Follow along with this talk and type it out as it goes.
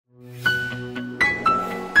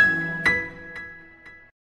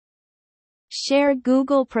Share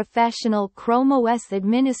Google Professional ChromeOS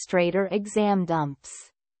Administrator exam dumps.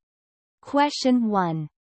 Question 1.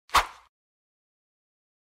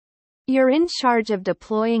 You're in charge of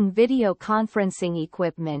deploying video conferencing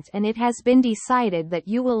equipment and it has been decided that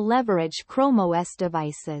you will leverage ChromeOS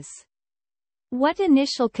devices. What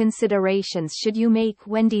initial considerations should you make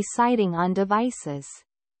when deciding on devices?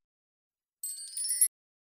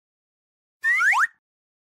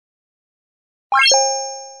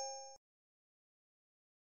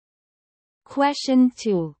 Question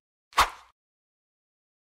 2.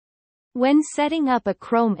 When setting up a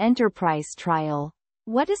Chrome Enterprise trial,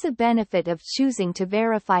 what is a benefit of choosing to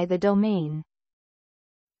verify the domain?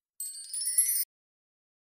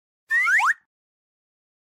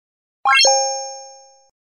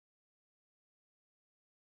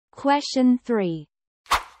 Question 3.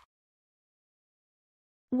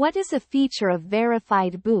 What is a feature of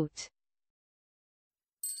verified boot?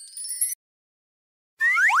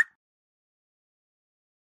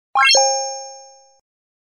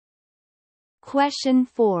 Question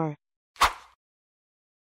 4.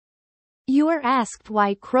 You are asked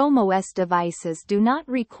why ChromeOS devices do not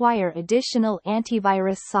require additional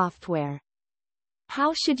antivirus software.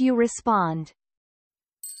 How should you respond?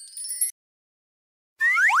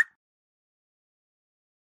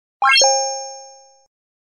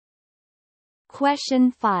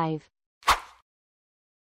 Question 5.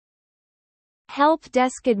 Help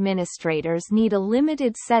desk administrators need a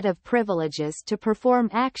limited set of privileges to perform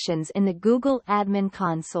actions in the Google Admin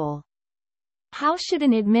Console. How should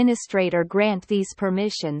an administrator grant these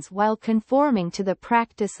permissions while conforming to the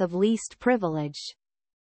practice of least privilege?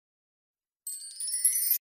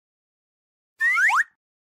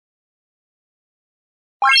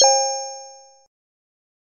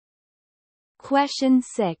 Question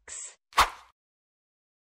 6.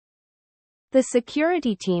 The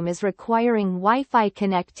security team is requiring Wi-Fi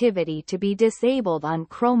connectivity to be disabled on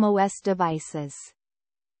ChromeOS devices.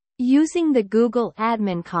 Using the Google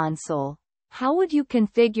Admin Console, how would you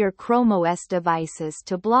configure ChromeOS devices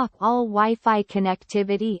to block all Wi-Fi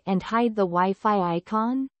connectivity and hide the Wi-Fi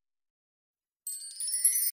icon?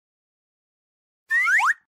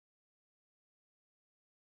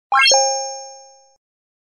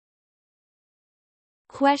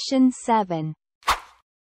 Question 7.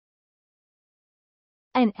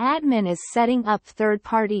 An admin is setting up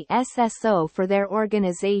third-party SSO for their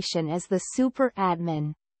organization as the super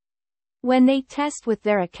admin. When they test with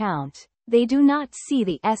their account, they do not see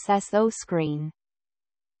the SSO screen.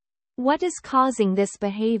 What is causing this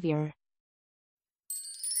behavior?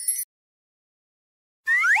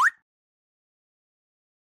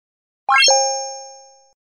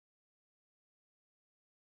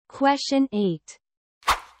 Question 8.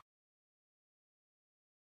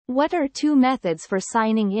 What are two methods for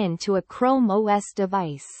signing in to a Chrome OS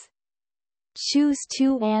device? Choose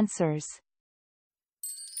two answers.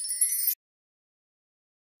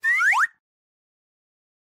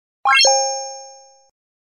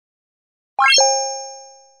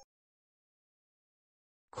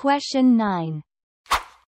 Question 9.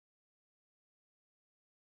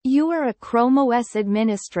 You are a ChromeOS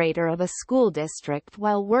administrator of a school district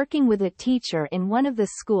while working with a teacher in one of the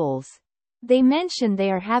schools. They mention they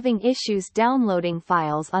are having issues downloading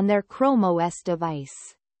files on their ChromeOS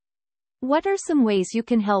device. What are some ways you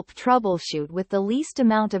can help troubleshoot with the least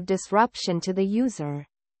amount of disruption to the user?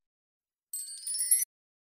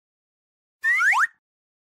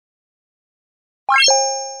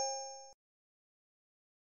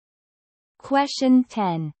 Question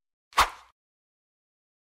 10.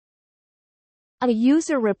 A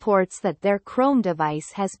user reports that their Chrome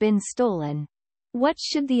device has been stolen. What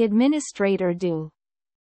should the administrator do?